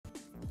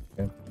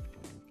Yeah.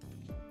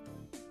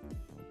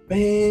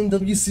 Man,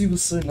 WC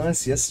was so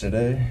nice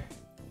yesterday.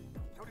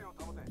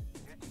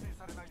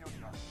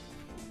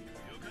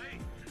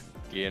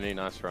 Get any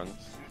nice runs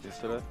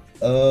yesterday?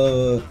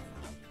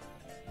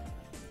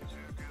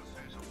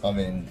 I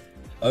mean,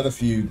 I had a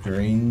few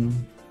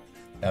green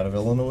out of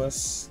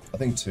Illinois. I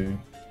think 2.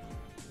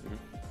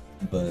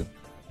 But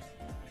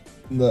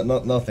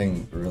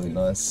nothing really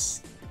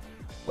nice.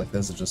 Like,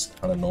 those are just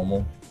kind of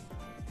normal.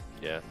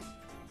 Yeah.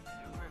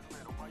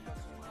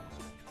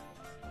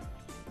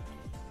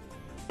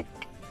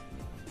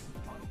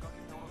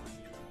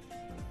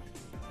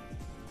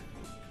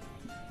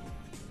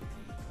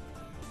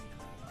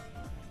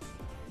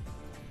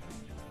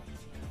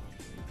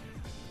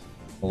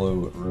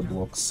 Hello,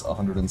 Roblox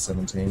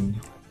 117.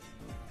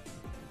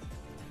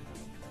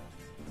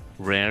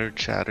 Rare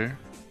chatter.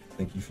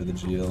 Thank you for the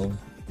GL.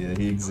 Yeah,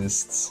 he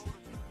exists.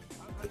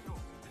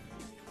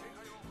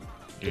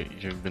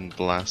 You've been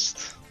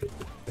blessed.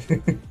 I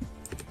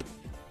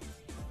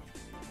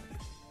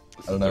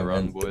don't know,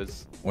 run, man.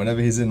 boys.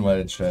 Whenever he's in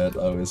my chat,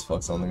 I always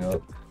fuck something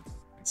up.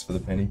 Thanks for the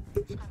penny.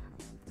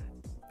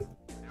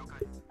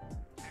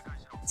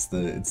 It's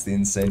the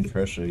insane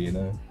pressure, you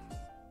know.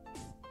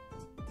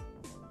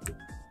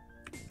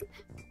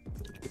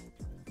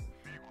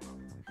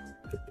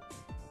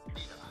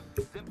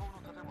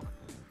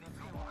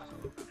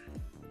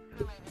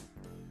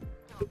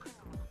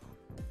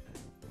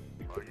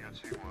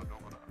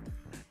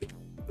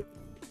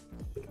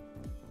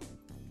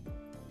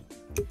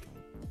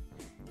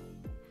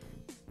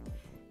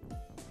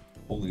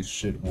 Holy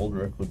shit, world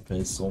record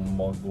pace, oh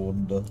my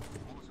god.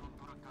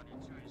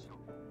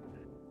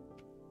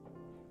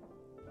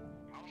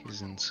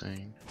 He's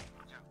insane.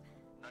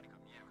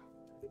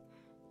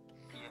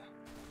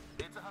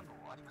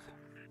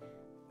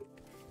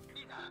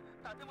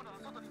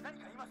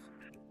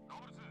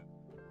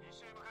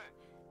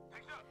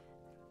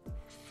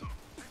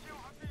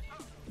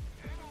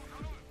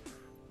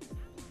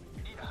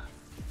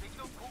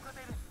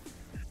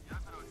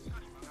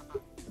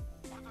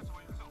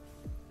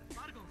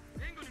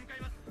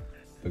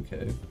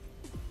 Okay.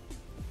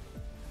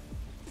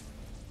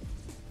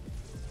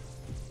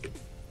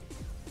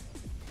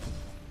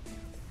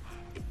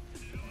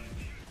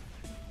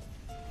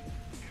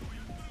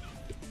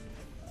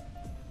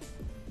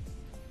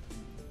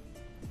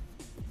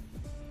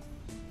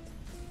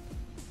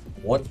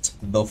 What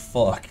the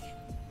fuck?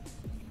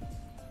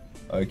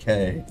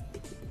 Okay.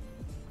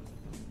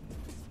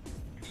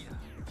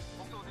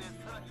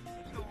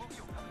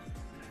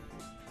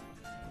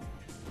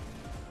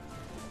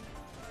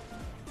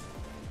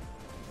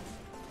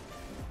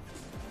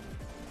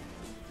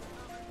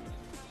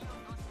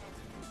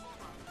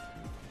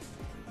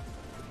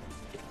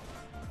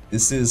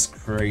 This is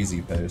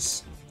crazy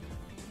pace.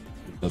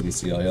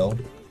 WCIL.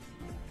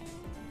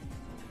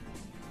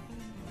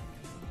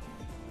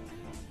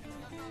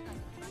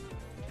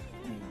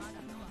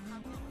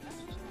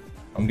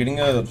 I'm getting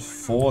a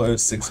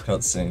 406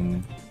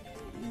 cutscene.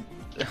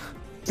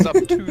 Sub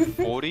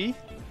 240?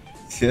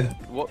 Yeah.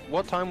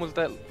 What time was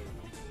that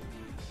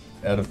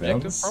Out of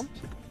objective bounds.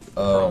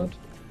 from?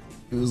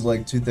 It was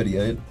like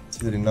 238,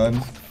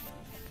 239.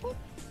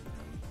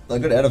 I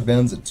got out of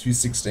bounds at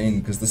 216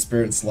 because the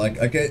spirit's like,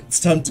 okay, it's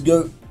time to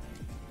go.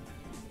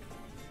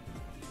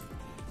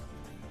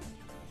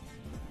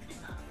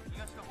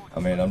 I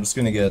mean, I'm just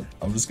gonna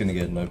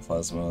get no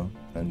plasma,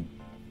 and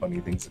funny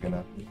things are gonna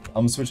happen.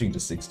 I'm switching to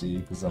 60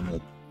 because I'm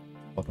a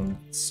fucking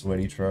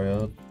sweaty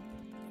tryhard.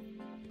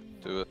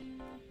 Do it.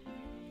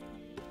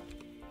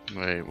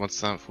 Wait, what's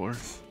that for?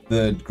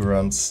 The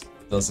grunt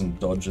doesn't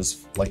dodge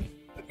as like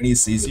when he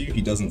sees you,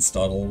 he doesn't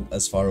startle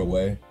as far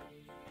away.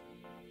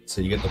 So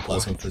you get the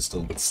plasma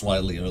crystal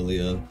slightly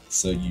earlier,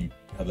 so you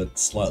have a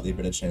slightly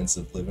better chance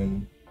of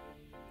living.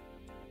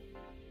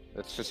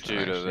 It's just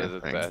due to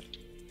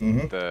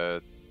Mm-hmm.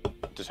 the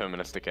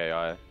deterministic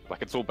AI.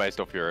 Like, it's all based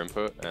off your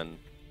input, and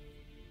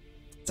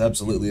It's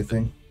absolutely a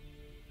thing.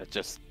 it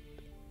just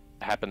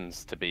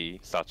happens to be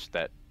such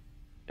that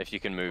if you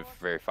can move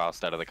very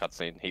fast out of the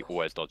cutscene, he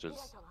always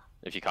dodges.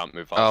 If you can't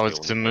move fast, Oh, he'll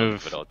it's to never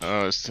move. dodge.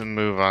 Oh, it's to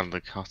move out of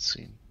the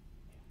cutscene.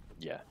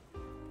 Yeah.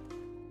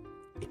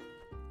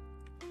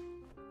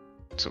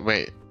 So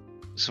wait,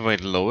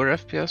 lower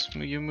FPS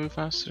you move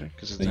faster?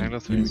 Because the So Halo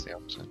 3 is the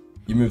opposite.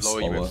 You move Lower,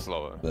 slower, you move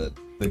slower. but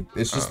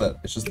it's just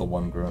it's just the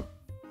one grunt.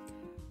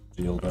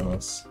 GL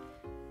bonus.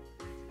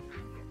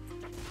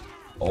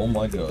 Oh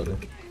my god.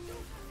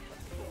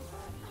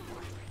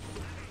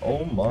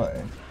 Oh my.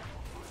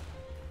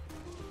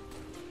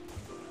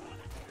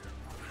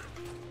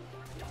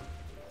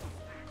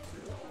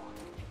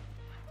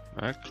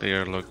 That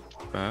clear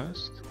looked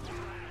fast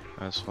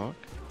as fuck.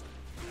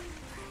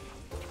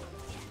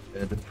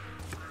 Dead.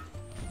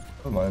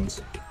 Never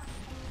mind.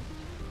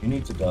 You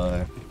need to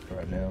die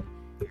right now.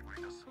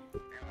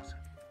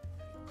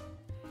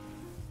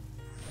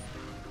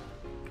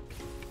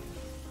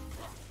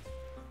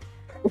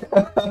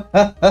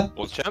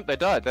 Well, champ, they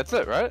died. That's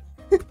it, right?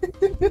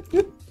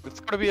 That's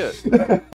gotta be it.